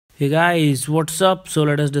Hey guys, what's up? So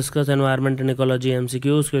let us discuss environment and ecology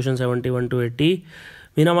MCQs, question 71 to 80.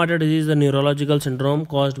 Minamata disease is a neurological syndrome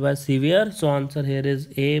caused by severe. So answer here is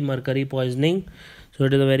A, mercury poisoning. So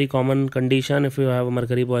it is a very common condition if you have a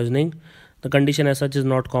mercury poisoning. The condition as such is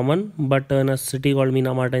not common, but in a city called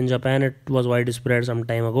Minamata in Japan, it was widespread some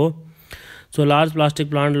time ago. So large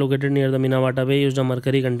plastic plant located near the Minamata Bay used a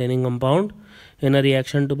mercury containing compound in a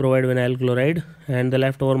reaction to provide vinyl chloride, and the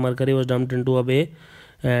leftover mercury was dumped into a bay,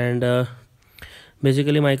 and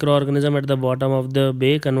basically microorganism at the bottom of the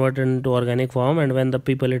bay converted into organic form, and when the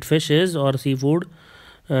people eat fishes or seafood,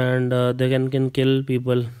 and they can kill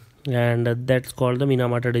people, and that's called the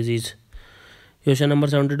Minamata disease. Question number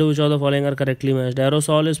 72, which of the following are correctly matched?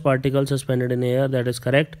 Aerosol is particles suspended in air, that is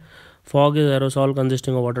correct. Fog is aerosol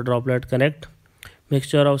consisting of water droplet, correct.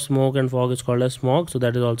 Mixture of smoke and fog is called as smog, so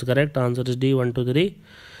that is also correct. Answer is D, 1, 2, 3.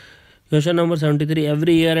 Question number 73,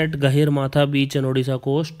 every year at Gahir Matha beach in Odisha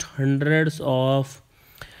coast,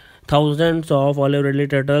 thousands of olive ridley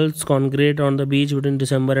turtles congregate on the beach between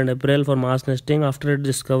December and April for mass nesting. After its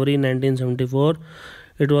discovery in 1974,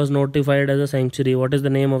 it was notified as a sanctuary. What is the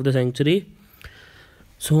name of the sanctuary?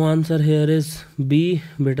 So answer here is B,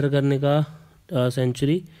 Bhitarkarnika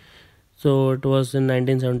sanctuary. So it was in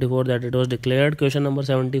 1974 that it was declared. Question number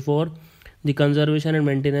 74, the conservation and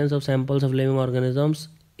maintenance of samples of living organisms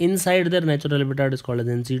inside their natural habitat is called as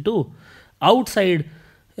NC2. Outside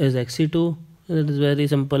is XC2. It is very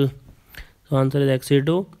simple. So answer is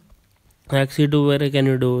XC2. XC2 where can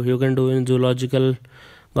you do? You can do in zoological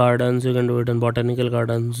gardens, you can do it in botanical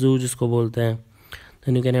gardens, zoo जिसको बोलते हैं.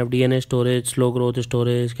 Then you can have DNA storage, slow growth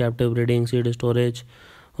storage, captive breeding, seed storage.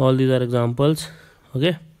 All these are examples.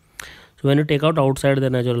 Okay. So when you take out outside their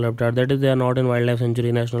natural habitat, that is they are not in wildlife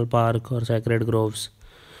sanctuary, national park or sacred groves.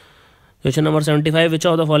 Question number 75, which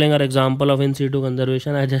of the following are example of in situ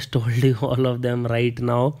conservation? I just told you all of them right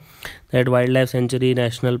now, that wildlife sanctuary,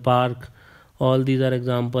 national park, all these are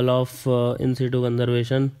example of in situ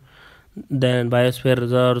conservation. Then biosphere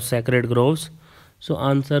reserve, sacred groves. So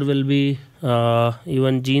answer will be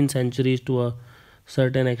even gene sanctuaries to a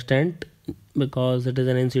certain extent, because it is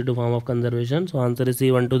an in situ form of conservation. So answer is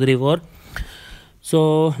C, 1, 2, 3, 4.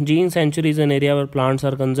 So gene sanctuary is an area where plants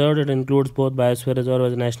are conserved. It includes both biosphere reserve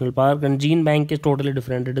as a national park, and gene bank is totally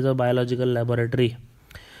different. It is a biological laboratory.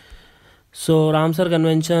 So Ramsar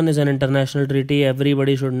Convention is an international treaty.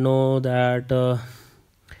 Everybody should know that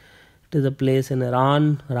it is a place in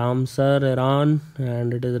Iran, Ramsar, Iran,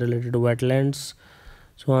 and it is related to wetlands.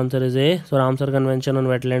 So answer is A. So Ramsar Convention on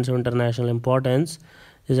Wetlands of International Importance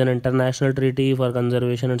is an international treaty for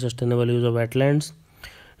conservation and sustainable use of wetlands.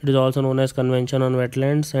 It is also known as Convention on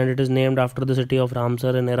Wetlands, and it is named after the city of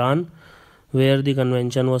Ramsar in Iran, where the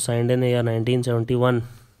convention was signed in the year 1971.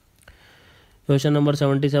 Question number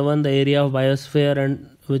 77, the area of biosphere and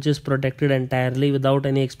which is protected entirely without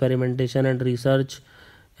any experimentation and research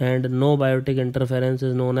and no biotic interference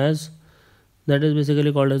is known as, that is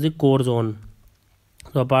basically called as the core zone.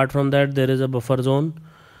 So apart from that, there is a buffer zone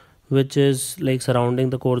which is like surrounding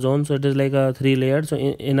the core zone. So it is like a 3 layered. So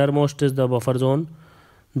innermost is the buffer zone.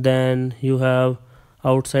 Then you have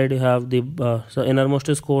outside, you have the so innermost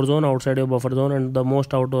is core zone, outside your buffer zone, and the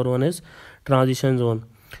most outdoor one is transition zone.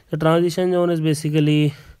 The transition zone is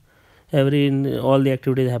basically all the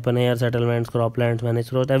activities happen here, settlements, croplands,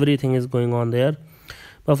 managed growth, everything is going on there.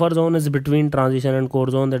 Buffer zone is between transition and core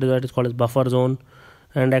zone, that is what is called as buffer zone,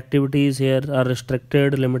 and activities here are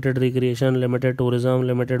restricted, limited recreation, limited tourism,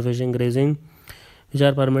 limited fishing, grazing, which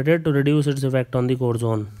are permitted to reduce its effect on the core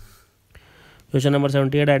zone. Question number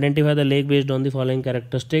 78, identify the lake based on the following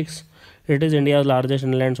characteristics. It is India's largest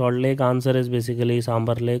inland salt lake. Answer is basically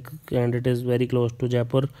Sambar Lake, and it is very close to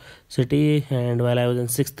Jaipur city, and while I was in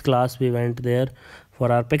 6th class we went there for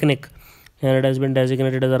our picnic, and it has been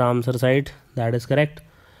designated as a Ramsar site. That is correct.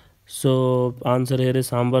 So answer here is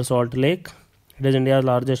Sambar Salt Lake. It is India's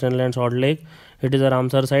largest inland salt lake. It is a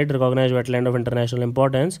Ramsar site, recognized wetland of international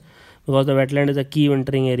importance, because the wetland is a key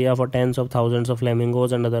wintering area for tens of thousands of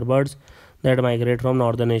flamingos and other birds that migrate from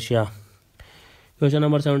northern Asia. Question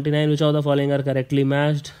number 79, which of the following are correctly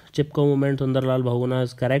matched? Chipko movement, Sundarlal Bahuguna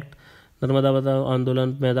is correct. Narmada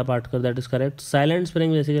Andolan, Mehta Patkar, that is correct. Silent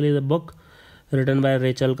Spring basically is a book written by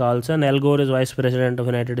Rachel Carlson. Al Gore is Vice President of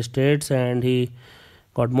United States, and he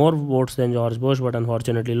got more votes than George Bush, but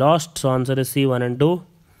unfortunately lost. So answer is C, 1 and 2.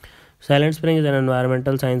 Silent Spring is an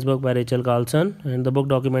environmental science book by Rachel Carlson, and the book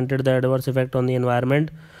documented the adverse effect on the environment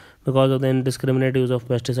because of the indiscriminate use of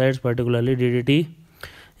pesticides, particularly DDT.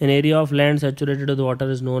 An area of land saturated with water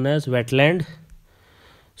is known as wetland.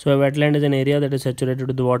 So a wetland is an area that is saturated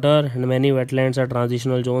with water, and many wetlands are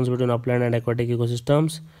transitional zones between upland and aquatic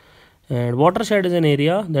ecosystems. And watershed is an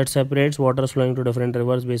area that separates waters flowing to different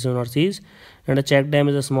rivers, basins or seas. And a check dam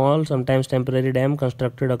is a small, sometimes temporary dam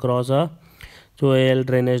constructed across a soil,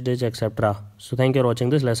 drainage ditch, etc. So thank you for watching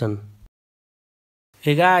this lesson.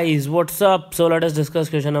 Hey guys, what's up? So let us discuss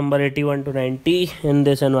question number 81 to 90 in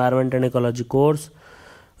this environment and ecology course.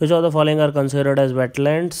 Which of the following are considered as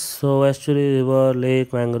wetlands? So estuary, river,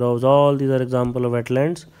 lake, mangroves, all these are example of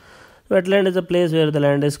wetlands. Wetland is a place where the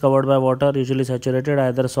land is covered by water, usually saturated,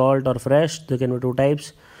 either salt or fresh. There can be 2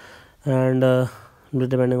 types, and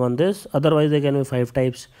depending on this. Otherwise, there can be 5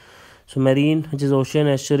 types. So marine, which is ocean;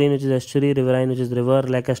 estuarine, which is estuary; riverine, which is river;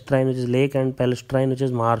 lacustrine, which is lake; and palestrine, which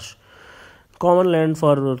is marsh. Common names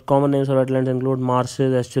for wetlands include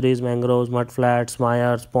marshes, estuaries, mangroves, mudflats,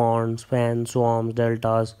 mires, ponds, fens, swamps,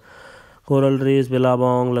 deltas, coral reefs,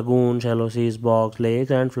 billabong, lagoon, shallow seas, bogs,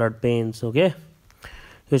 lakes, and floodplains. Okay.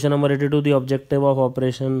 Question number 82. The objective of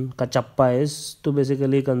Operation Kachappa is to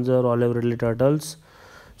basically conserve olive ridley turtles.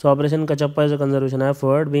 So Operation Kachappa is a conservation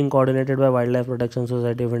effort being coordinated by Wildlife Protection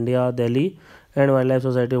Society of India, Delhi, and Wildlife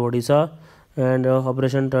Society of Odisha. And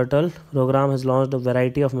Operation Turtle program has launched a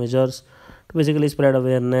variety of measures to basically spread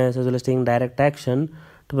awareness as well as taking direct action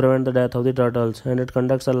to prevent the death of the turtles. And it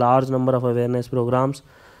conducts a large number of awareness programs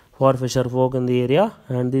for fisher folk in the area,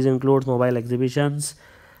 and these include mobile exhibitions,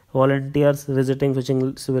 volunteers visiting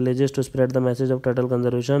fishing villages to spread the message of turtle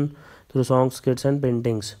conservation through songs, skits, and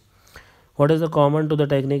paintings. What is the common to the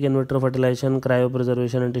technique in vitro fertilization,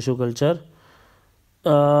 cryopreservation, and tissue culture?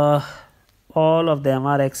 All of them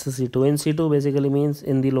are ex situ. In situ basically means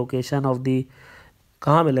in the location of the.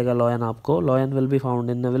 कहाँ मिलेगा lion आपको? Lion will be found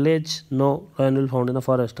in a village. No, lion will be found in a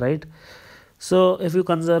forest, right? So if you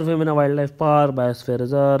conserve him in a wildlife park, biosphere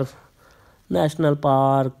reserve, national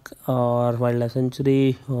park, or wildlife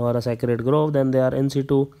sanctuary, or a sacred grove, then they are in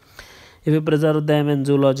situ. If you preserve them in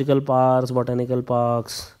zoological parks, botanical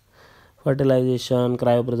parks, fertilization,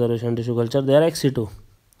 cryopreservation, tissue culture, they are ex situ.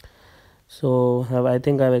 So I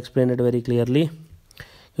think I have explained it very clearly.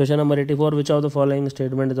 Question number 84. Which of the following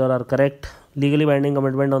statements are correct? Legally binding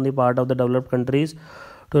commitment on the part of the developed countries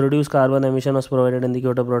to reduce carbon emission was provided in the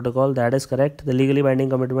Kyoto Protocol. That is correct. The legally binding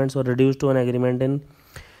commitments were reduced to an agreement in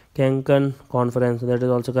Cancun Conference. That is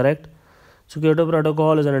also correct. So Kyoto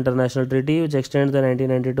Protocol is an international treaty which extends the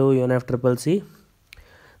 1992 UNFCCC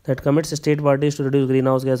that commits state parties to reduce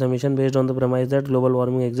greenhouse gas emission based on the premise that global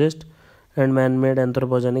warming exists and man-made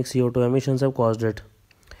anthropogenic CO2 emissions have caused it.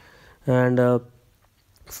 And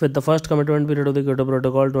with the first commitment period of the Kyoto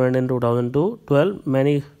Protocol to end in 2012,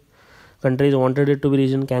 many countries wanted it to be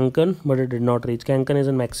reached in Cancun, but it did not reach. Cancun is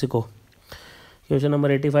in Mexico. Question number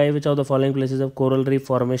 85. Which of the following places have coral reef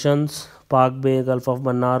formations? Park Bay, Gulf of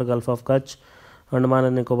Mannar, Gulf of Kutch, Andaman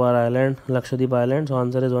and Nicobar Island, Lakshadweep Island. So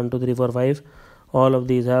answer is 1, 2, 3, 4, 5. All of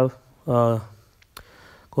these have coral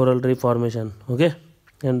reef formation. Okay,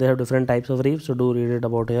 and they have different types of reefs, so do read it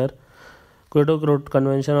about here. Kyoto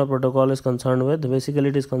Convention or Protocol is concerned with, basically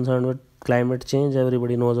it is concerned with climate change.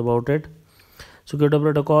 Everybody knows about it. So Kyoto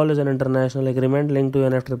Protocol is an international agreement linked to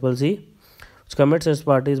UNFCCC which commits its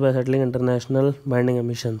parties by settling international binding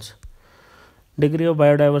emissions. Degree of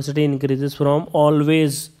biodiversity increases from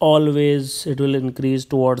always it will increase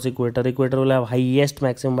towards equator. Equator will have highest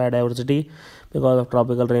maximum biodiversity because of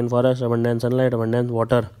tropical rainforest, abundant sunlight, abundant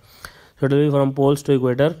water. So it will be from poles to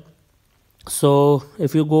equator. So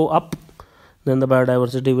if you go up, then the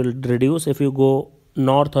biodiversity will reduce. If you go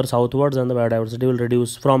north or southwards, then the biodiversity will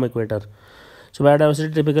reduce from equator. So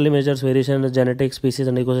biodiversity typically measures variation in the genetic, species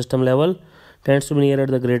and ecosystem level, tends to be near at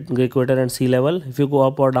the great equator and sea level. If you go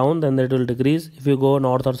up or down, then it will decrease. If you go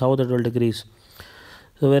north or south, it will decrease.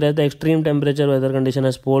 So whereas the extreme temperature weather condition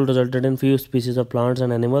as pole resulted in few species of plants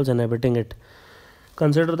and animals inhabiting it.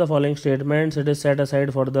 Consider the following statements. It is set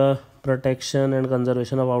aside for the protection and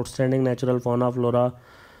conservation of outstanding natural fauna, flora,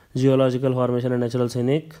 geological formation and natural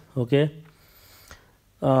scenic. Okay.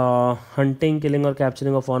 Hunting, killing or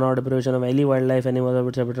capturing of fauna or deprivation of any wildlife, animals of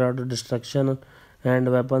its habitat to destruction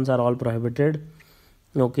and weapons are all prohibited.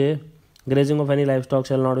 Okay. Grazing of any livestock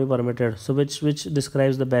shall not be permitted. So which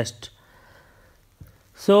describes the best?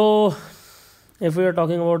 So if we are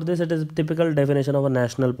talking about this, it is a typical definition of a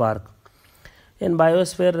national park. In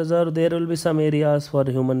biosphere reserve, there will be some areas for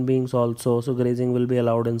human beings also. So grazing will be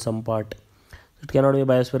allowed in some part. It cannot be a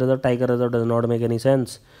biosphere reserve. Tiger reserve does not make any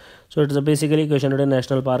sense. So it is basically questioned in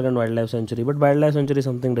national park and wildlife sanctuary. But wildlife sanctuary is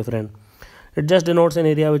something different. It just denotes an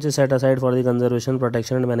area which is set aside for the conservation,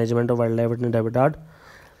 protection and management of wildlife and habitat.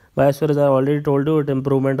 Biosphere reserve, I already told you, it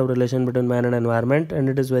improvement of relation between man and environment, and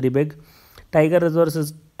it is very big. Tiger reserves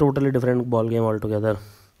is totally different ball game altogether.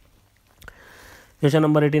 Question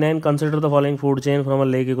number 89. Consider the following food chain from a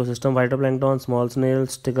lake ecosystem: phytoplankton, small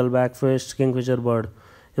snails, stickleback fish, kingfisher bird.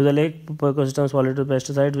 If the lake ecosystem is polluted with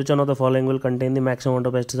pesticides, which one of the following will contain the maximum amount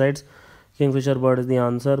of pesticides? Kingfisher bird is the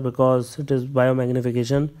answer because it is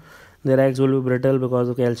biomagnification. Their eggs will be brittle because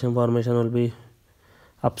of calcium formation will be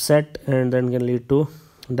upset and then can lead to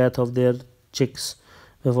death of their chicks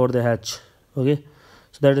before they hatch. Okay,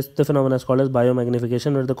 so that is the phenomenon is called as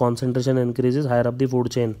biomagnification, where the concentration increases higher up the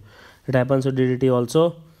food chain. It happens with DDT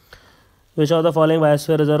also. Which of the following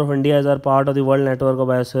biosphere reserve of India is are part of the world network of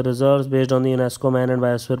biosphere reserves based on the UNESCO Man and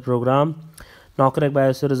Biosphere Program? Nokrek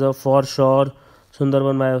Biosphere Reserve for sure.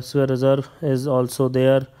 Sundarban Biosphere Reserve is also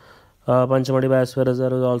there. Panchamadi Biosphere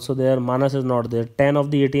Reserve is also there. Manas is not there. 10 of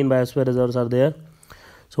the 18 biosphere reserves are there.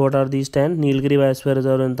 So what are these 10? Nilgiri Biosphere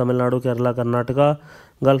Reserve in Tamil Nadu, Kerala, Karnataka.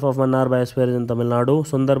 Gulf of Mannar Biosphere is in Tamil Nadu.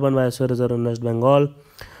 Sundarban Biosphere Reserve in West Bengal.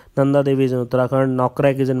 Nanda Devi is in Uttarakhand.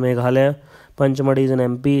 Nokrek is in Meghalaya. Panchamadi is in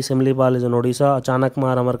MP. Simlipal is in Odisha.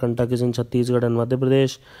 Chanakmar Amarkantak is in Chhattisgarh and Madhya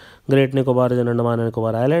Pradesh. Great Nicobar is in Andaman and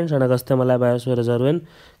Nicobar Islands. And Agastya Malay Biosphere Reserve in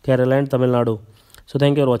Kerala and Tamil Nadu. So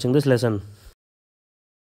thank you for watching this lesson.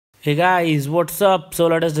 Hey guys, what's up? So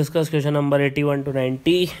let us discuss question number 81 to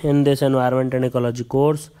 90 in this environment and ecology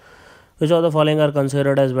course. Which of the following are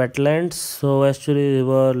considered as wetlands? So estuary,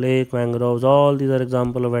 river, lake, mangroves, all these are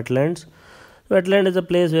example of wetlands. Wetland is a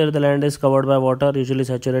place where the land is covered by water, usually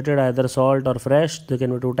saturated, either salt or fresh. There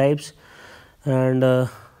can be 2 types and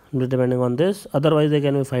depending on this. Otherwise there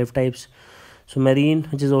can be 5 types. So marine,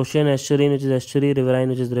 which is ocean, estuarine, which is estuary, riverine,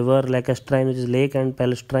 which is river, lacustrine, which is lake, and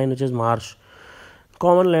palestrine, which is marsh.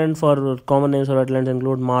 Common names for wetlands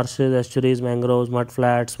include marshes, estuaries, mangroves,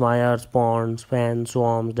 mudflats, mires, ponds, fens,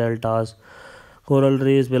 swamps, deltas, coral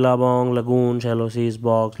reefs, billabong, lagoon, shallow seas,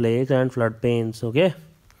 bogs, lakes, and floodplains. Okay.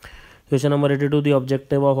 Question number 82. The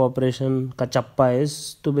objective of Operation Kachappa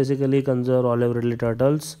is to basically conserve olive ridley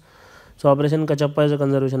turtles. So Operation Kachappa is a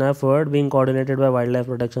conservation effort being coordinated by Wildlife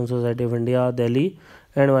Protection Society of India, Delhi,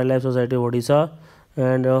 and Wildlife Society of Odisha.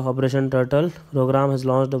 And Operation Turtle program has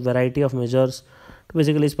launched a variety of measures to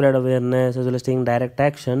basically spread awareness as well as taking direct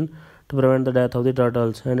action to prevent the death of the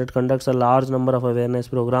turtles. And it conducts a large number of awareness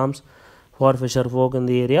programs for fisher folk in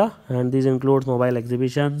the area. And these include mobile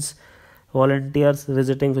exhibitions, volunteers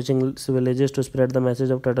visiting fishing villages to spread the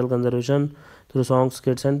message of turtle conservation through songs,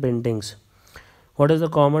 skits, and paintings. What is the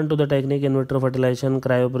common to the technique in vitro fertilization,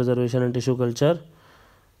 cryopreservation, and tissue culture?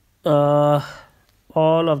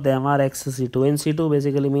 All of them are ex situ. In situ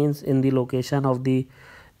basically means in the location of the.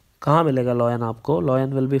 कहाँ मिलेगा lion आपको?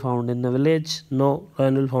 Lion will be found in a village. No,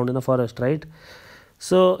 lion will be found in a forest, right?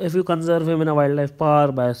 So if you conserve him in a wildlife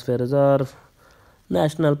park, biosphere reserve,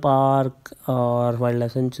 national park, or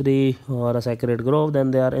wildlife sanctuary, or a sacred grove,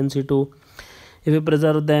 then they are in situ. If you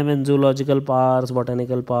preserve them in zoological parks,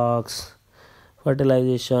 botanical parks,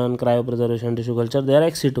 fertilization, cryopreservation, tissue culture, they are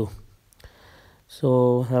ex situ.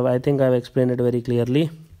 So I think I have explained it very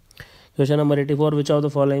clearly. Question number 84. Which of the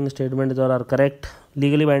following statements are correct?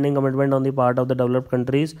 Legally binding commitment on the part of the developed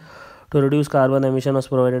countries to reduce carbon emission was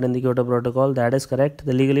provided in the Kyoto Protocol. That is correct.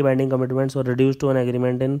 The legally binding commitments were reduced to an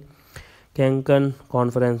agreement in Cancun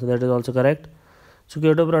Conference. That is also correct. So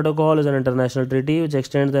Kyoto Protocol is an international treaty which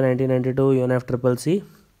extends the 1992 UNFCCC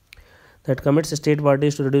that commits state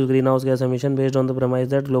parties to reduce greenhouse gas emission based on the premise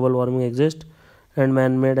that global warming exists and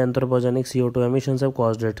man-made anthropogenic CO2 emissions have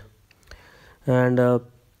caused it. And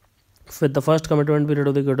with the first commitment period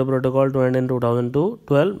of the Kyoto Protocol to end in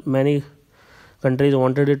 2012, many countries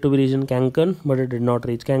wanted it to be reached in Cancun, but it did not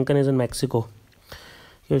reach. Cancun is in Mexico.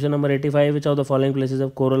 Question number 85. Which of the following places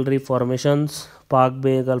have coral reef formations? Park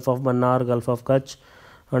Bay, Gulf of Mannar, Gulf of Kutch,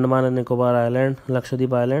 Andaman and Nicobar Island,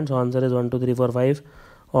 Lakshadweep Island. So answer is 1, 2, 3, 4, 5.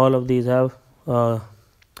 All of these have coral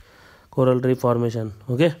reef formation.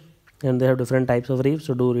 Okay, and they have different types of reefs,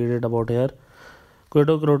 so do read it about here.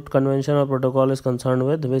 Kyoto Convention or Protocol is concerned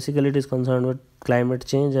with, basically it is concerned with climate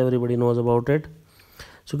change. Everybody knows about it.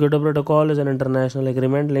 So Kyoto Protocol is an international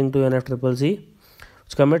agreement linked to UNFCCC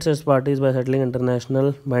which commits its parties by settling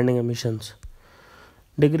international binding emissions.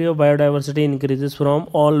 Degree of biodiversity increases from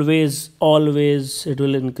always it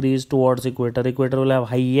will increase towards equator. Equator will have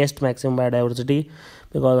highest maximum biodiversity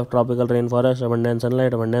because of tropical rainforest, abundant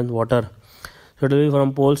sunlight, abundant water. So it will be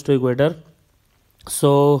from poles to equator.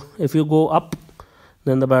 So if you go up,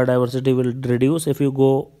 then the biodiversity will reduce. If you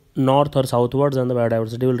go north or southwards, then the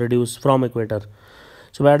biodiversity will reduce from equator.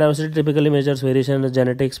 So biodiversity typically measures variation in the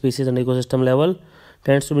genetic, species and ecosystem level.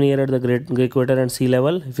 Tends to be near at the great equator and sea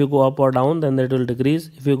level. If you go up or down, then it will decrease.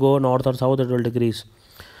 If you go north or south, it will decrease.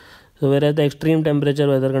 So whereas the extreme temperature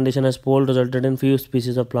weather condition as pole resulted in few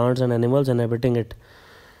species of plants and animals inhabiting it.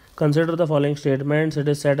 Consider the following statements. It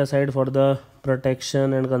is set aside for the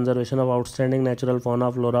protection and conservation of outstanding natural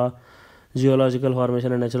fauna, flora, geological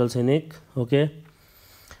formation and natural scenic. Okay.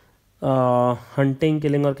 Hunting,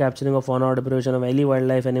 killing or capturing of fauna or deprivation of any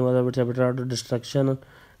wildlife animals of its habitat to destruction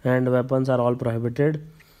and weapons are all prohibited.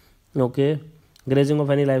 Okay. Grazing of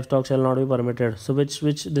any livestock shall not be permitted. So which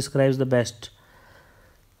describes the best?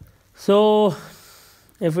 So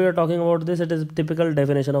if we are talking about this, it is a typical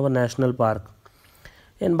definition of a national park.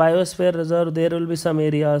 In biosphere reserve, there will be some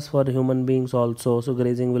areas for human beings also, so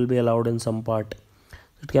grazing will be allowed in some part.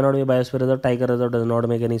 It cannot be a biosphere reserve. Tiger reserve does not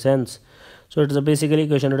make any sense. So it is basically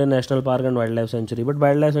questioned in national park and wildlife sanctuary. But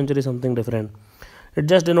wildlife sanctuary is something different. It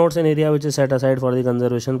just denotes an area which is set aside for the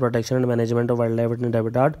conservation, protection and management of wildlife and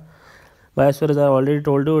habitat. Biosphere reserve, I already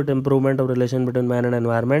told you, it improvement of relation between man and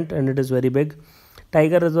environment, and it is very big.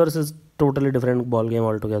 Tiger reserves is totally different ball game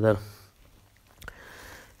altogether.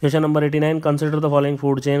 Question number 89. Consider the following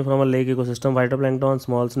food chain from a lake ecosystem: phytoplankton,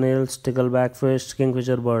 small snails, stickleback fish,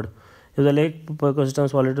 kingfisher bird. If the lake ecosystem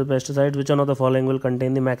is polluted with pesticides, which one of the following will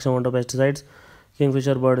contain the maximum amount of pesticides?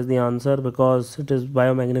 Kingfisher bird is the answer because it is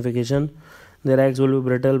biomagnification. Their eggs will be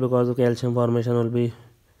brittle because of calcium formation will be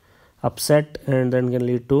upset and then can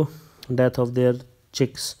lead to death of their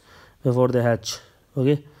chicks before they hatch.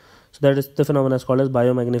 Okay, so that is the phenomenon is called as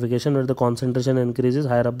biomagnification, where the concentration increases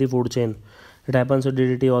higher up the food chain. It happens with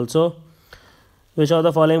DDT also. Which of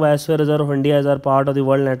the following biosphere reserve of India is part of the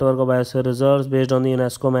world network of biosphere reserves based on the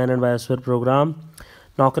UNESCO Man and Biosphere Program?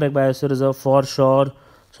 Nokrek Biosphere Reserve for sure.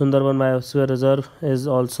 Sundarban Biosphere Reserve is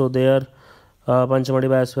also there. Panchamadi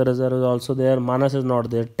Biosphere Reserve is also there. Manas is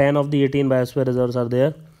not there. 10 of the 18 biosphere reserves are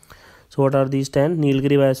there. So what are these 10?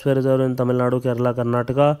 Nilgiri Biosphere Reserve in Tamil Nadu, Kerala,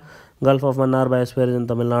 Karnataka. Gulf of Mannar Biosphere is in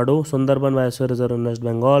Tamil Nadu. Sundarban Biosphere Reserve in West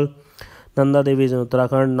Bengal. Nanda Devi is in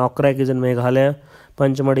Uttarakhand. Nokrek is in Meghalaya.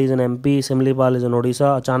 Panchamadi is in MP. Simlipal is in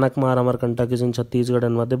Odisha. Chanakmar Amarkantak is in Chhattisgarh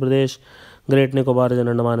and Madhya Pradesh. Great Nicobar is in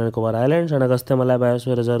Andaman and Nicobar Islands. And Agastya Malay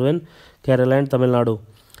Biosphere Reserve in Kerala and Tamil Nadu.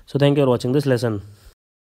 So thank you for watching this lesson.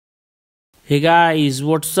 Hey guys,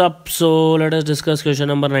 what's up? So let us discuss question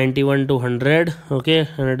number 91 to 100. Okay,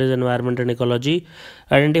 and it is environment and ecology.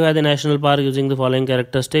 Identify the national park using the following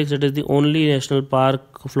characteristics. It is the only national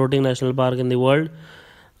park, floating national park in the world.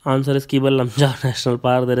 Answer is Kibal Lamjau National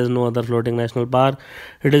Park. There is no other floating national park.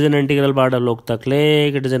 It is an integral part of Loktak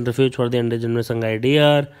Lake. It is a refuge for the indigenous Sangai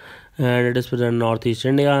deer. And it is present in Northeast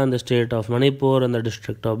India and the state of Manipur and the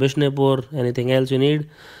district of Bishnupur. Anything else you need?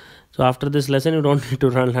 So after this lesson, you don't need to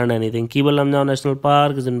learn anything. Kibal Lamjau National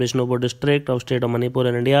Park is in Bishnupur district of state of Manipur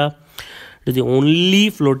in India. It is the only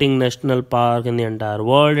floating national park in the entire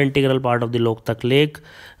world. Integral part of the Loktak Lake.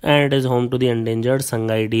 And it is home to the endangered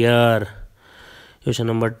Sangai deer. Question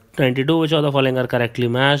number 92. Which of the following are correctly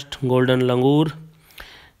matched? Golden langur,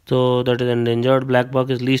 so that is endangered. Black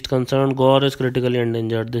buck is least concerned. Gaur is critically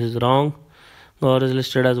endangered. This is wrong. Gaur is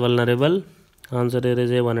listed as vulnerable. Answer here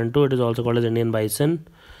is A, 1 and 2. It is also called as Indian bison.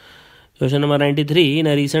 Question number 93. In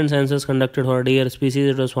a recent census conducted for deer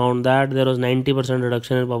species, it was found that there was 90%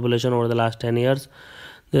 reduction in population over the last 10 years.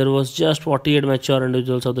 There was just 48 mature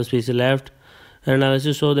individuals of the species left.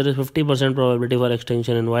 Analysis shows there is 50% probability for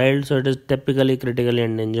extinction in wild, so it is typically critically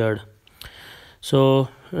endangered. So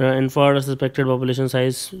inferred suspected population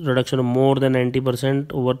size reduction of more than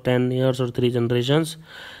 90% over 10 years or 3 generations.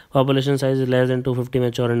 Population size is less than 250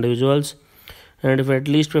 mature individuals, and if at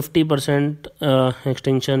least 50%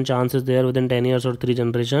 extinction chance is there within 10 years or 3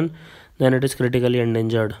 generations, then it is critically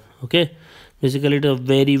endangered. Okay, basically it is a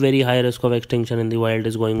very, very high risk of extinction in the wild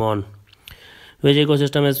is going on. Which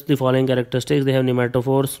ecosystem has the following characteristics? They have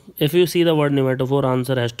nematophores. If you see the word nematophore,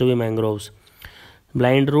 answer has to be mangroves.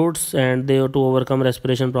 Blind roots, and they have to overcome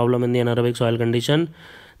respiration problem in the anaerobic soil condition.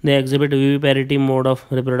 They exhibit viviparity mode of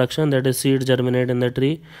reproduction, that is seeds germinate in the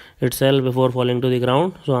tree itself before falling to the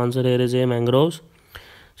ground. So answer here is A, mangroves.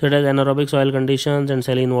 So it has anaerobic soil conditions and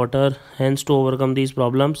saline water. Hence, to overcome these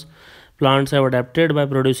problems, plants have adapted by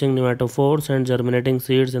producing nematophores and germinating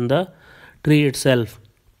seeds in the tree itself.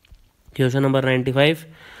 Question number 95.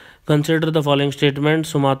 Consider the following statements: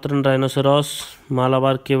 Sumatran rhinoceros,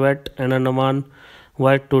 Malabar civet, and Andaman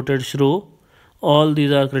white-toothed shrew. All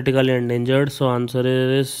these are critically endangered. So answer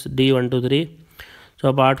is D, 1, 2, 3. So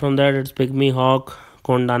apart from that, it's pygmy hawk,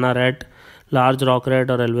 Kondana rat, large rock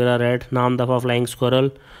rat or Elvira rat, Namdafa flying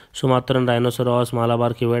squirrel, Sumatran rhinoceros,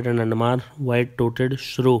 Malabar civet, and Andaman white-toothed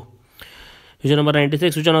shrew. Question number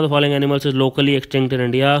 96. Which one of the following animals is locally extinct in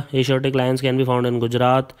India? Asiatic lions can be found in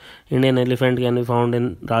Gujarat. Indian elephant can be found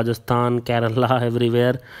in Rajasthan, Kerala,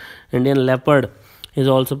 everywhere. Indian leopard is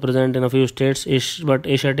also present in a few states, but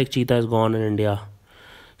Asiatic cheetah is gone in India.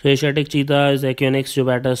 So Asiatic cheetah is Equinix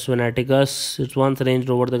jubatus venaticus. It once ranged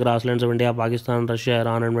over the grasslands of India, Pakistan, Russia,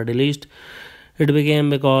 Iran and Middle East. It became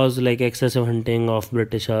because excessive hunting of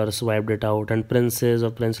Britishers wiped it out, and princes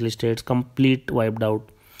of princely states complete wiped out.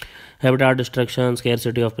 Habitat destruction,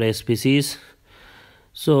 scarcity of prey species.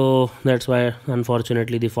 So that's why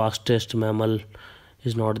unfortunately the fastest mammal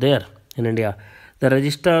is not there in India. The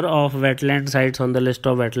register of wetland sites on the list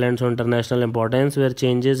of wetlands of international importance where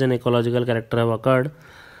changes in ecological character have occurred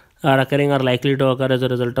are occurring or likely to occur as a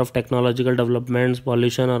result of technological developments,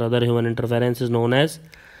 pollution or other human interference is known as,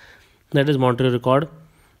 that is Monterey Record.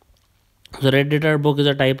 The Red Data book is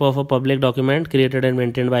a type of a public document created and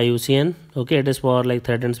maintained by UCN. Okay, it is for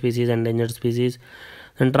threatened species, endangered species.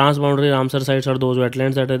 And transboundary Ramsar sites are those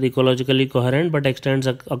wetlands that are ecologically coherent but extends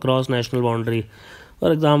across national boundary.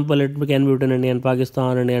 For example, it can be between India and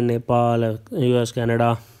Pakistan, India and Nepal, US,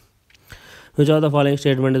 Canada. Which of the following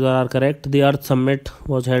statements are correct? The Earth Summit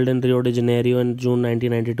was held in Rio de Janeiro in June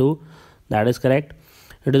 1992. That is correct.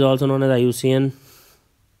 It is also known as IUCN.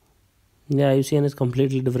 Yeah, IUCN is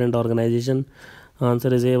completely different organization.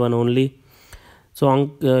 Answer is A, one only. So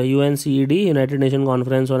UNCED, United Nations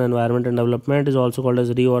Conference on Environment and Development, is also called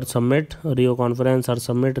as Rio Earth Summit, Rio Conference Earth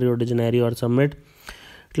Summit, Rio de Janeiro Earth Summit.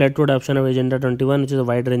 It led to adoption of Agenda 21, which is a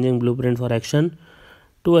wide-ranging blueprint for action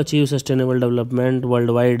to achieve sustainable development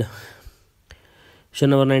worldwide.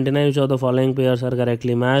 Question number 99, which of the following pairs are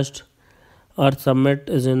correctly matched? Earth Summit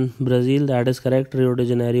is in Brazil, that is correct. Rio de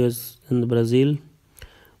Janeiro is in Brazil.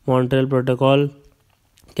 Montreal Protocol,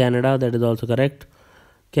 Canada, that is also correct.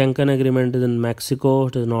 Cancun Agreement is in Mexico,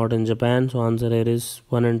 it is not in Japan. So answer here is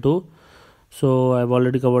 1 and 2. So I've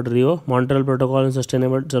already covered Rio. Montreal Protocol is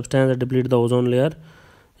sustainable substance that deplete the ozone layer.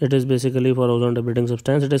 It is basically for ozone depleting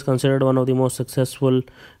substance. It is considered one of the most successful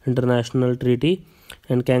international treaty.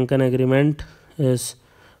 And Cancun Agreement is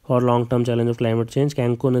for long-term challenge of climate change.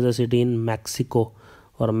 Cancun is a city in Mexico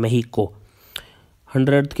or Mexico.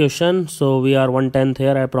 100th question. So we are 1/10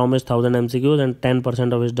 here. I promised 1000 MCQs and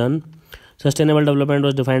 10% of it is done. Sustainable development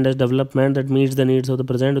was defined as development that meets the needs of the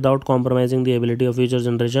present without compromising the ability of future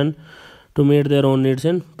generation to meet their own needs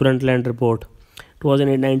in Brundtland Report. It was in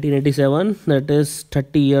 1987, that is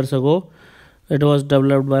 30 years ago. It was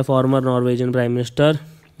developed by former Norwegian Prime Minister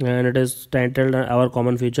and it is titled Our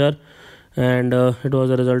Common Future, and it was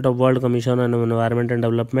a result of World Commission on Environment and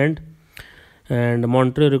Development. And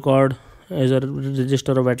Monterey Record is a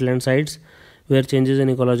register of wetland sites where changes in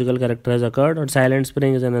ecological character has occurred. And Silent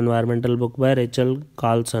Spring is an environmental book by Rachel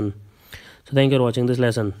Carlson. So thank you for watching this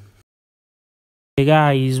lesson. Hey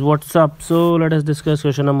guys, what's up? So let us discuss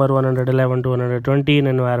question number 111 to 120 in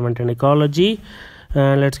Environment and Ecology.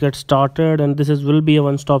 And let's get started. And this will be a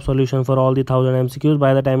one-stop solution for all the 1000 MCQs.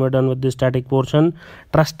 By the time you're done with this static portion,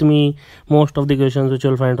 trust me, most of the questions which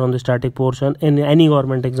you'll find from the static portion in any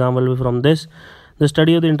government exam will be from this. The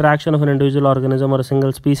study of the interaction of an individual organism or a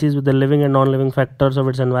single species with the living and non-living factors of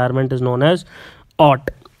its environment is known as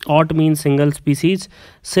OT. OT means single species.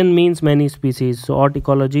 SIN means many species. So OT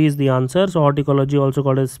ecology is the answer. So OT ecology, also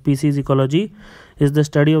called as species ecology, is the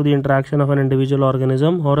study of the interaction of an individual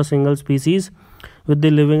organism or a single species with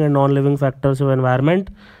the living and non-living factors of environment,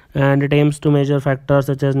 and it aims to measure factors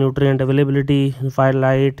such as nutrient availability, fire,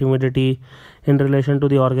 light, humidity in relation to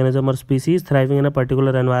the organism or species thriving in a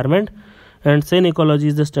particular environment. And SIN ecology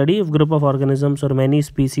is the study of group of organisms or many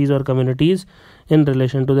species or communities in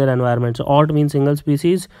relation to their environment. So OT means single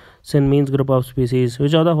species, SIN means group of species.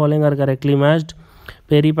 Which of the following are correctly matched?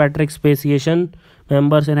 Peripatric speciation,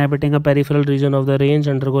 members inhabiting a peripheral region of the range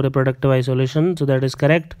undergo reproductive isolation, so that is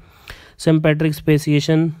correct. Sympatric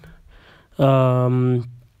speciation,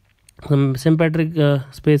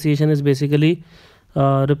 speciation is basically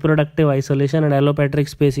reproductive isolation, and allopatric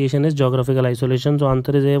speciation is geographical isolation. So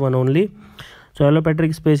answer is A, one only. So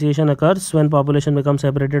allopatric speciation occurs when population becomes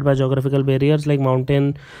separated by geographical barriers like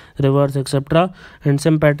mountain, rivers, etc. And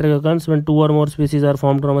sympatric occurs when two or more species are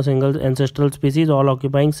formed from a single ancestral species, all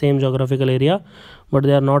occupying same geographical area, but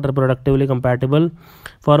they are not reproductively compatible.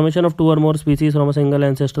 Formation of two or more species from a single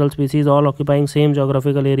ancestral species, all occupying same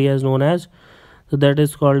geographical area, is known as, so that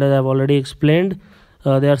is called, as I have already explained,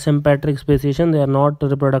 they are sympatric speciation. They are not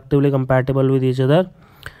reproductively compatible with each other.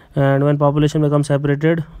 And when population becomes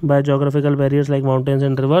separated by geographical barriers like mountains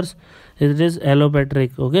and rivers, it is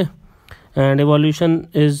allopatric. Okay. And evolution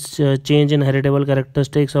is change in heritable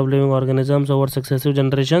characteristics of living organisms over successive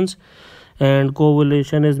generations, and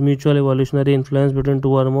co-evolution is mutual evolutionary influence between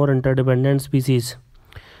two or more interdependent species.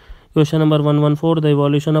 Question number 114, the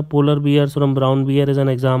evolution of polar bears from brown bear is an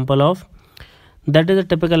example of. That is a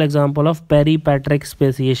typical example of peripatric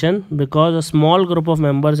speciation, because a small group of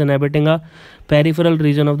members inhabiting a peripheral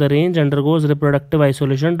region of the range undergoes reproductive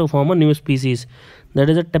isolation to form a new species. That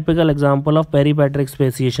is a typical example of peripatric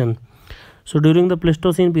speciation. So during the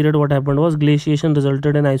Pleistocene period, what happened was glaciation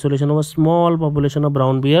resulted in isolation of a small population of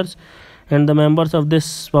brown bears, and the members of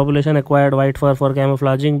this population acquired white fur for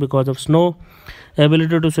camouflaging because of snow,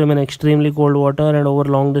 ability to swim in extremely cold water and over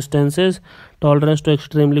long distances, tolerance to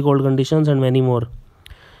extremely cold conditions, and many more.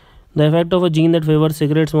 The effect of a gene that favors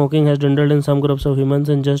cigarette smoking has dwindled in some groups of humans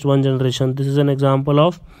in just one generation. This is an example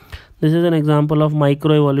of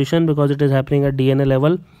microevolution, because it is happening at DNA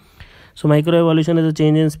level. So microevolution is a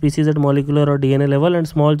change in species at molecular or DNA level, and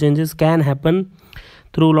small changes can happen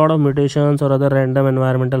through a lot of mutations or other random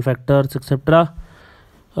environmental factors, etc.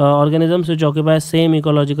 Organisms which occupy same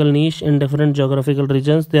ecological niche in different geographical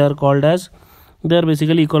regions, they are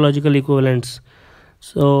basically ecological equivalents.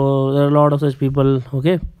 So there are a lot of such people.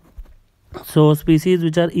 Okay, so species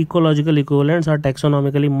which are ecological equivalents are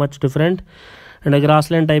taxonomically much different, and a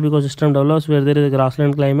grassland type ecosystem develops where there is a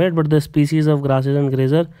grassland climate, but the species of grasses and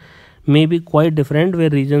grazer may be quite different where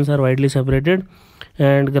regions are widely separated,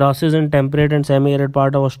 and grasses in temperate and semi-arid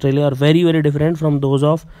part of Australia are very, very different from those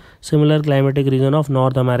of similar climatic region of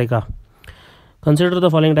North America. Consider the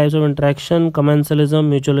following types of interaction: commensalism,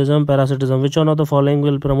 mutualism, parasitism. Which one of the following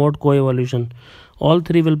will promote co-evolution? All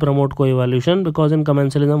three will promote co-evolution, because in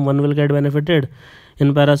commensalism one will get benefited,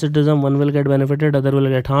 in parasitism one will get benefited, other will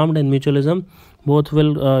get harmed. In mutualism both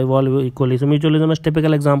will evolve equally. So mutualism, as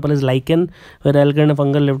typical example is lichen, where algae and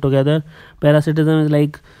fungal live together. Parasitism is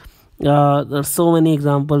like there are so many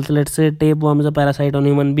examples. Let's say tapeworm is a parasite on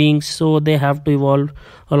human beings, so they have to evolve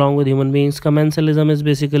along with human beings. Commensalism is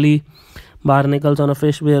basically barnacles on a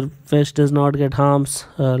fish, where fish does not get harms.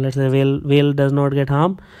 Let's say whale does not get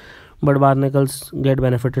harm, but barnacles get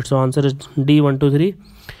benefited. So answer is D, 1, 2, 3.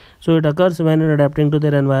 So it occurs when, in adapting to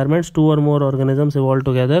their environments, two or more organisms evolve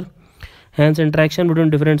together. Hence interaction between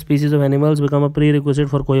different species of animals become a prerequisite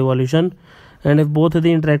for coevolution, and if both of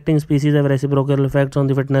the interacting species have reciprocal effects on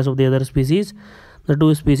the fitness of the other species, the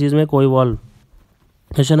two species may coevolve.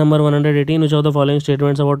 Question number 118. Which of the following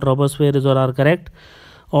statements about troposphere is or are correct?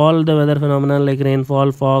 All the weather phenomena like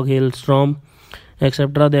rainfall, fog, hailstorm,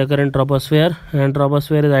 etc., they occur in troposphere, and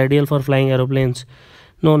troposphere is ideal for flying aeroplanes.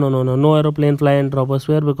 No aeroplane fly in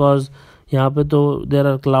troposphere, because यहाँ पे तो there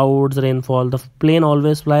are clouds, rainfall. The plane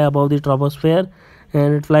always fly above the troposphere,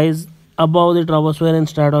 and it flies above the troposphere and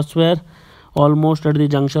stratosphere, almost at the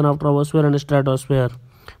junction of troposphere and stratosphere,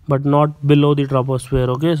 but not below the troposphere.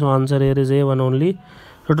 Okay, so answer here is A, 1 only.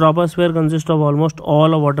 So troposphere consists of almost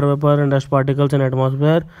all of water vapor and dust particles in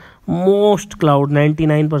atmosphere. Most cloud,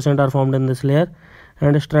 99% are formed in this layer,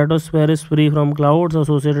 and stratosphere is free from clouds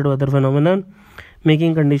associated with weather phenomenon,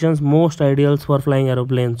 making conditions most ideal for flying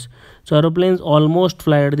aeroplanes. So aeroplanes almost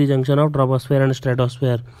fly at the junction of troposphere and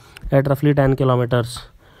stratosphere at roughly 10 kilometers.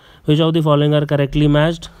 Which of the following are correctly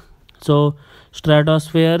matched? So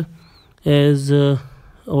stratosphere is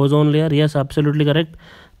ozone layer. Yes, absolutely correct.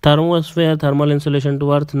 Thermosphere, thermal insulation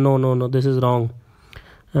to earth. No, this is wrong.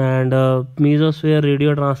 And mesosphere,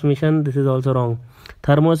 radio transmission. This is also wrong.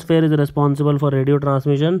 Thermosphere is responsible for radio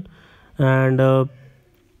transmission, and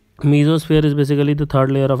mesosphere is basically the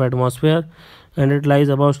third layer of atmosphere, and it lies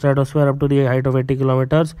above stratosphere up to the height of 80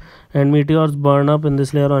 kilometers, and meteors burn up in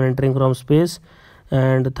this layer on entering from space.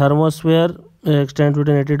 And thermosphere extends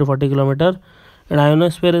between 80 to 40 kilometers, and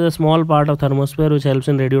ionosphere is a small part of thermosphere which helps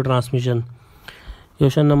in radio transmission.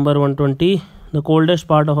 Question number 120. The coldest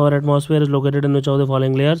part of our atmosphere is located in which of the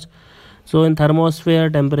following layers? So in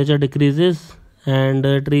thermosphere, temperature decreases and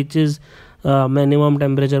it reaches minimum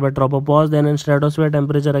temperature by tropopause. Then in stratosphere,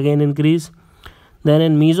 temperature again increase. Then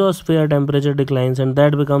in mesosphere, temperature declines, and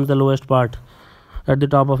that becomes the lowest part at the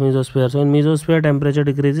top of mesosphere. So in mesosphere, temperature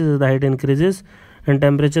decreases as the height increases, and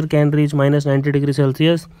temperature can reach minus 90 degrees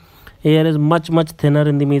Celsius. Air is much thinner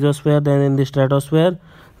in the mesosphere than in the stratosphere.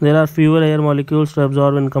 There are fewer air molecules to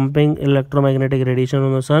absorb encompassing electromagnetic radiation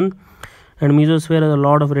from the sun, and mesosphere has a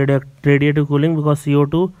lot of radiative cooling because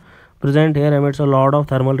CO2 present here emits a lot of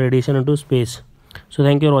thermal radiation into space. So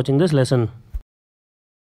thank you for watching this lesson.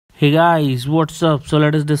 Hey guys, what's up? So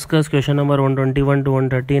let us discuss question number 121 to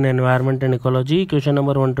 113, environment and ecology. Question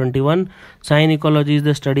number 121, sign ecology is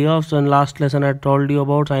the study of. So in last lesson I told you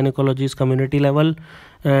about sign ecology is community level,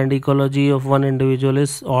 and ecology of one individual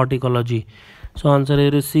is OT ecology. So answer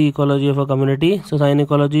here is C, ecology of a community. So sign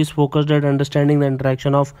ecology is focused at understanding the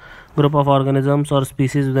interaction of group of organisms or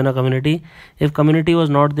species within a community. If community was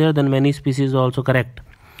not there, then many species are also correct.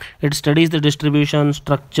 It studies the distribution,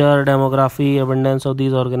 structure, demography, abundance of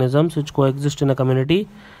these organisms which coexist in a community,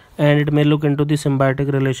 and it may look into the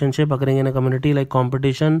symbiotic relationship occurring in a community like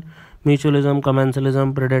competition, mutualism,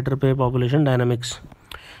 commensalism, predator prey, population dynamics.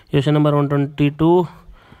 Question number 122.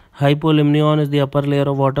 Hypolimnion is the upper layer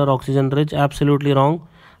of water, oxygen rich. Absolutely wrong.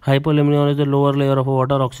 Hypolimnion is the lower layer of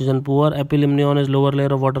water, oxygen poor. Epilimnion is lower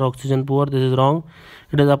layer of water, oxygen poor. This is wrong.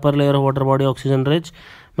 It is upper layer of water body, oxygen rich.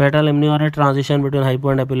 Metalimnion is transition between hypo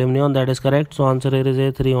and epilimnion. That is correct. So answer here is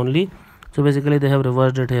A3 only. So basically they have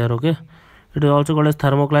reversed it here. Okay. It is also called as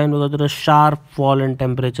thermocline because there is a sharp fall in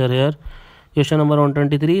temperature here. Question number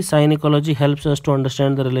 123. Saini ecology helps us to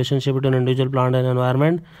understand the relationship between individual plant and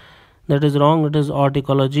environment. That is wrong. It is art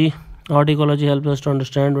ecology. Art ecology helps us to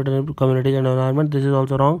understand between communities and environment. This is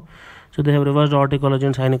also wrong. So they have reversed art ecology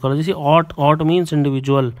and sign ecology. See, art means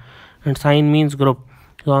individual and sign means group.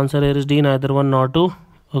 So answer here is D, neither one nor two.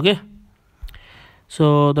 Okay.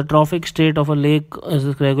 So the trophic state of a lake is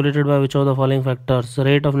regulated by which of the following factors?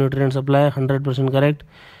 Rate of nutrient supply, 100% correct.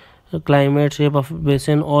 Climate, shape of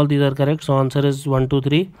basin, all these are correct. So answer is 1, 2,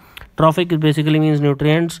 3. Trophic basically means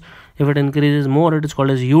nutrients. If it increases more, it is called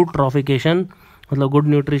as eutrophication, good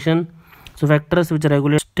nutrition. So factors which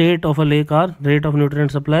regulate state of a lake are rate of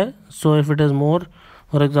nutrient supply. So if it is more,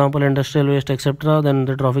 for example industrial waste etc., then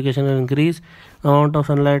the trophication will increase. Amount of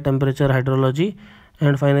sunlight, temperature, hydrology,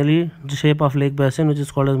 and finally the shape of lake basin, which is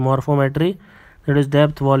called as morphometry, that is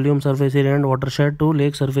depth, volume, surface area and watershed to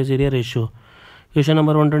lake surface area ratio. Question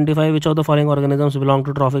number 125. Which of the following organisms belong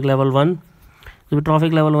to trophic level 1? The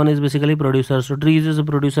trophic level 1 is basically producer. So trees is a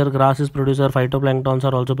producer, grass is producer, phytoplanktons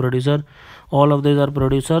are also producer. All of these are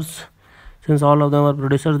producers. Since all of them are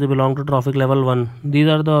producers, they belong to trophic level 1. These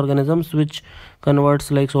are the organisms which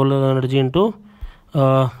converts like solar energy into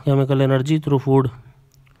chemical energy through food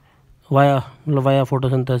via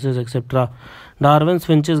photosynthesis etc. Darwin's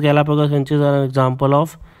finches, Galapagos finches are an example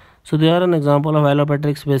of. So they are an example of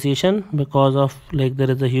allopatric speciation because of like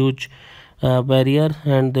there is a huge barrier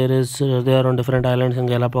and they are on different islands in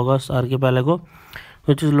Galapagos archipelago,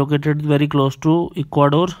 which is located very close to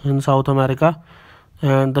Ecuador in South America,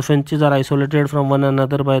 and the finches are isolated from one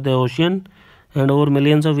another by the ocean, and over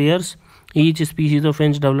millions of years each species of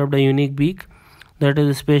finch developed a unique beak that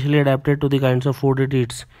is specially adapted to the kinds of food it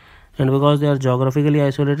eats. And because they are geographically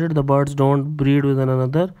isolated, the birds don't breed with one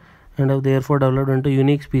another and have therefore developed into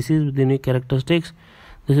unique species with unique characteristics.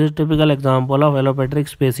 This is a typical example of allopatric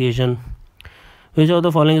speciation. Which of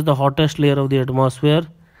the following is the hottest layer of the atmosphere?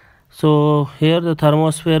 So here the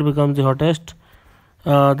thermosphere becomes the hottest.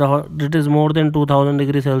 It is more than 2000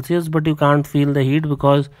 degrees Celsius, but you can't feel the heat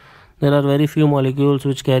because there are very few molecules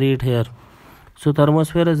which carry it here. So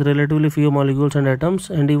thermosphere has relatively few molecules and atoms,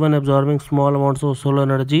 and even absorbing small amounts of solar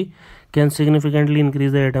energy can significantly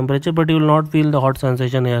increase the air temperature, but you will not feel the hot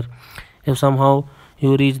sensation here. If somehow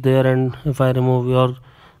you reach there and if I remove your,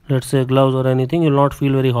 let's say, gloves or anything, you will not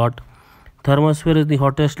feel very hot. Thermosphere is the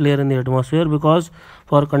hottest layer in the atmosphere because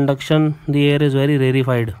for conduction the air is very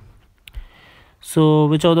rarefied. So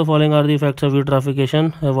which of the following are the effects of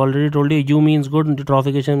eutrophication? I have already told you. U means good,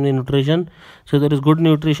 eutrophication means nutrition. So there is good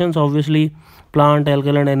nutrition, so obviously plant,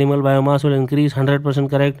 algal and animal biomass will increase, 100%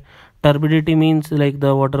 correct. Turbidity means like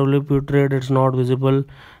the water will be putrid, it's not visible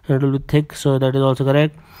and it will be thick, so that is also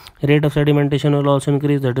correct. Rate of sedimentation will also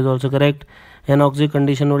increase, that is also correct. Anoxic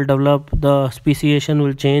condition will develop, the speciation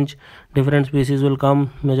will change, different species will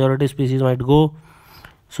come, majority species might go.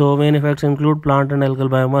 So main effects include plant and algal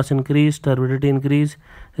biomass increase, turbidity increase,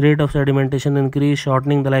 rate of sedimentation increase,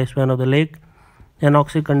 shortening the lifespan of the lake.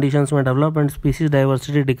 Anoxic conditions may develop and species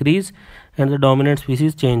diversity decrease and the dominant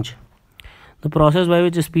species change. The process by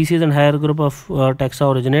which a species and higher group of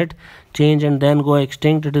taxa originate, change and then go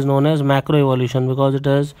extinct, it is known as macroevolution because it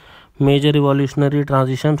has major evolutionary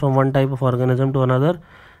transition from one type of organism to another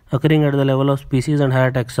occurring at the level of species and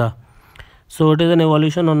higher taxa. So it is an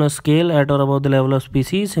evolution on a scale at or above the level of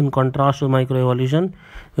species, in contrast to microevolution,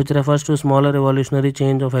 which refers to a smaller evolutionary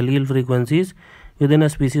change of allele frequencies within a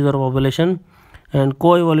species or population. And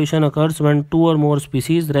coevolution occurs when two or more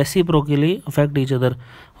species reciprocally affect each other.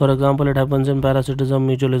 For example, it happens in parasitism,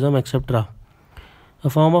 mutualism, etc. A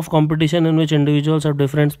form of competition in which individuals of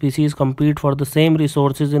different species compete for the same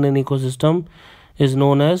resources in an ecosystem is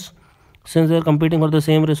known as, since they are competing for the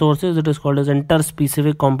same resources, it is called as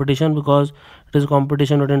interspecific competition because it is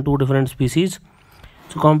competition between two different species.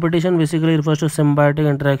 So competition basically refers to symbiotic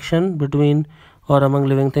interaction between or among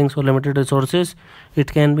living things for limited resources.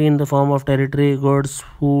 It can be in the form of territory, goods,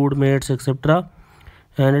 food, mates, etc.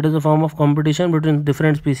 And it is a form of competition between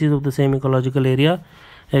different species of the same ecological area.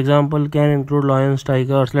 Example can include lions,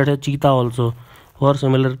 tigers, let's say cheetah also, for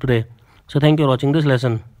similar prey. So thank you for watching this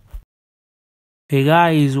lesson. Hey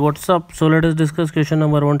guys, what's up? So let us discuss question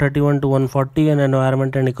number 131 to 140 in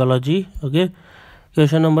environment and ecology. Okay,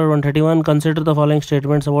 question number 131. Consider the following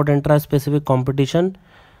statements about intra-specific competition.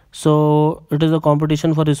 So it is a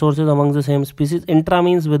competition for resources among the same species. Intra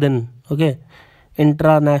means within. Okay,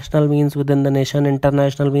 intra-national means within the nation.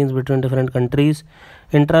 International means between different countries.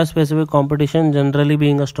 Intra-specific competition generally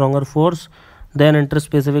being a stronger force than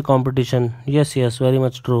inter-specific competition. Yes, very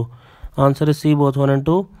much true. Answer is C, both 1 and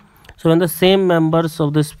 2. So when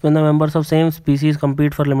the members of same species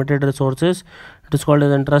compete for limited resources, it is called as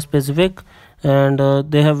intraspecific,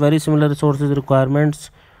 and they have very similar resources requirements.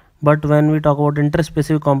 But when we talk about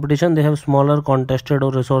interspecific competition, they have smaller contested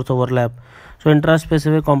or resource overlap. So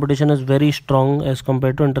intraspecific competition is very strong as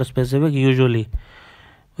compared to interspecific usually.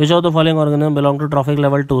 Which of the following organisms belong to trophic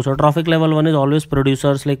level 2? So trophic level 1 is always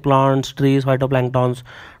producers like plants, trees, phytoplanktons.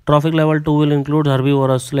 Trophic level 2 will include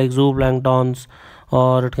herbivores like zooplanktons,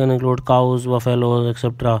 or it can include cows, buffaloes,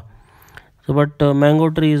 etc. So but mango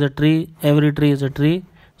tree is a tree, every tree is a tree.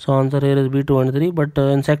 So answer here is B, 2 and 3. But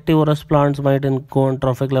insectivorous plants might go on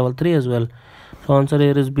trophic level 3 as well. So answer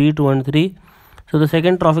here is B, 2 and 3. So the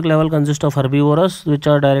second trophic level consists of herbivores, which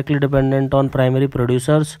are directly dependent on primary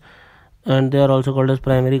producers, and they are also called as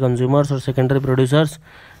primary consumers or secondary producers.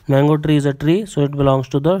 Mango tree is a tree, so it belongs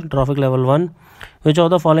to the trophic level 1. Which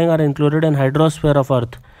of the following are included in hydrosphere of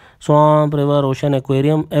earth? Swamp, river, ocean,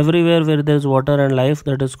 aquarium, everywhere where there is water and life,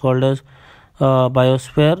 that is called as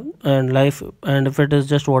biosphere, and life, and if it is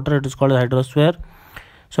just water, it is called as hydrosphere.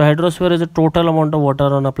 So hydrosphere is the total amount of water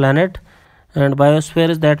on a planet, and biosphere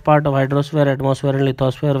is that part of hydrosphere, atmosphere and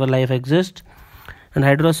lithosphere where life exists. And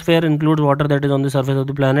hydrosphere includes water that is on the surface of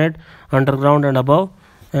the planet, underground and above,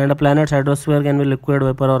 and a planet's hydrosphere can be liquid,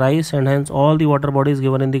 vapor or ice, and hence all the water bodies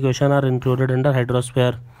given in the question are included under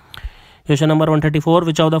hydrosphere. Question number 134.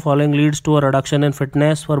 Which of the following leads to a reduction in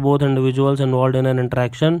fitness for both individuals involved in an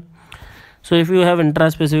interaction? So if you have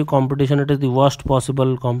intraspecific competition, it is the worst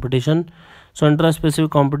possible competition. So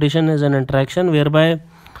intraspecific competition is an interaction whereby,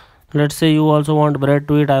 let's say you also want bread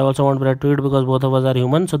to eat, I also want bread to eat, because both of us are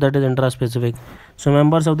human, so that is intraspecific. So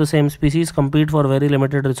members of the same species compete for very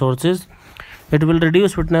limited resources. It will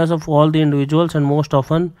reduce fitness of all the individuals, and most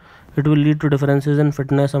often it will lead to differences in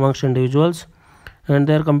fitness amongst individuals. And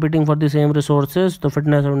they are competing for the same resources, the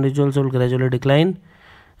fitness of individuals will gradually decline.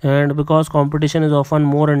 And because competition is often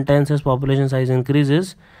more intense as population size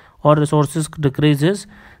increases or resources decreases,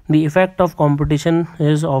 the effect of competition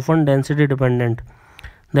is often density dependent.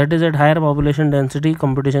 That is, at higher population density,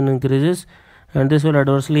 competition increases, and this will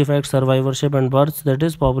adversely affect survivorship and births, that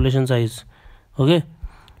is population size. Okay.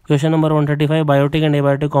 Question number 135. Biotic and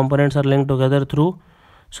abiotic components are linked together through.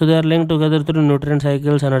 So they are linked together through nutrient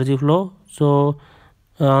cycles, energy flow. So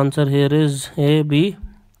answer here is A, B,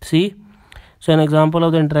 C. So an example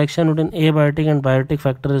of the interaction between abiotic and biotic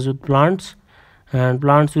factor is with plants, and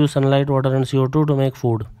plants use sunlight, water and CO2 to make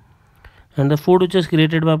food. And the food which is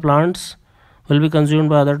created by plants will be consumed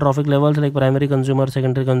by other trophic levels like primary consumer,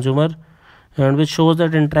 secondary consumer, and which shows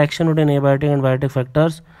that interaction between abiotic and biotic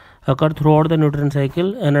factors occur throughout the nutrient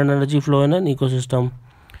cycle and an energy flow in an ecosystem.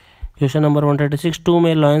 Question number 136. Two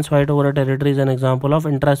male lions fight over a territory is an example of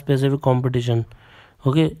intraspecific competition.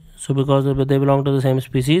 Okay, so because they belong to the same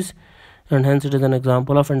species, and hence it is an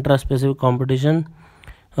example of intraspecific competition.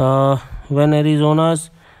 When Arizona's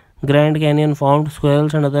Grand Canyon formed,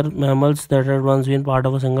 squirrels and other mammals that had once been part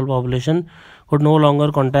of a single population could no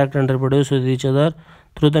longer contact and reproduce with each other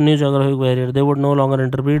through the new geographic barrier. They would no longer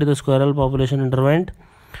interbreed. The squirrel population intervened.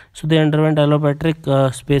 So they underwent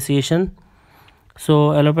allopatric speciation. So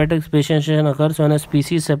allopatric speciation occurs when a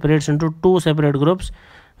species separates into two separate groups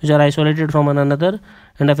which are isolated from one another,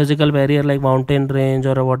 and a physical barrier like mountain range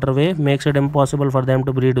or a waterway makes it impossible for them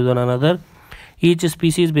to breed with one another. Each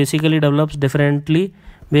species basically develops differently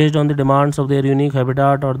based on the demands of their unique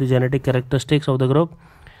habitat or the genetic characteristics of the group,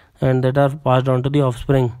 and that are passed on to the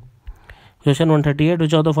offspring. Question 138.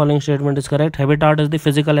 Which of the following statement is correct? Habitat is the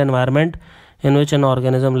physical environment in which an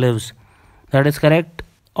organism lives. That is correct.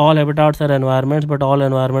 All habitats are environments, but all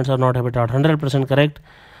environments are not habitat. 100% correct.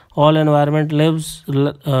 All environment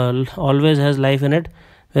always has life in it,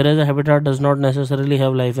 whereas a habitat does not necessarily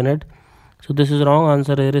have life in it. So this is wrong.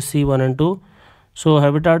 Answer here is C, 1 and 2. So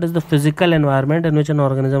habitat is the physical environment in which an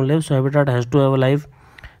organism lives. So habitat has to have a life.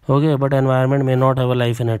 Okay, but environment may not have a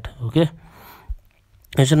life in it. Okay.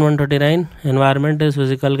 Question 139. Environment is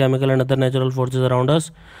physical, chemical and other natural forces around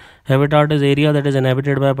us. Habitat is area that is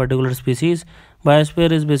inhabited by a particular species.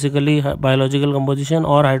 Biosphere is basically biological composition,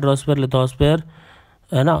 or hydrosphere, lithosphere,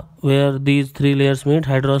 where these three layers meet: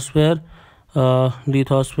 hydrosphere,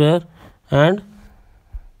 lithosphere and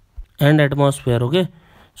atmosphere. Okay,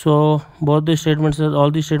 So both these statements, all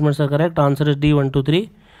these statements are correct. Answer is D, 1, 2, 3.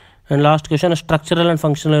 And last question, a structural and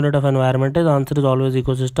functional unit of environment is, answer is always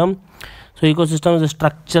ecosystem. So ecosystem is a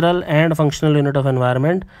structural and functional unit of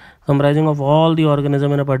environment comprising of all the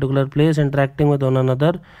organisms in a particular place interacting with one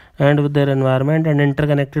another and with their environment and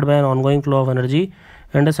interconnected by an ongoing flow of energy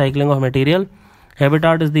and a cycling of material.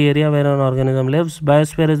 Habitat is the area where an organism lives.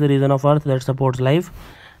 Biosphere is the region of earth that supports life.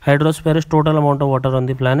 Hydrosphere is total amount of water on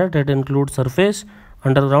the planet. It includes surface,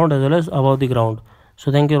 underground as well as above the ground.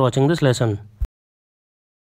 So thank you for watching this lesson.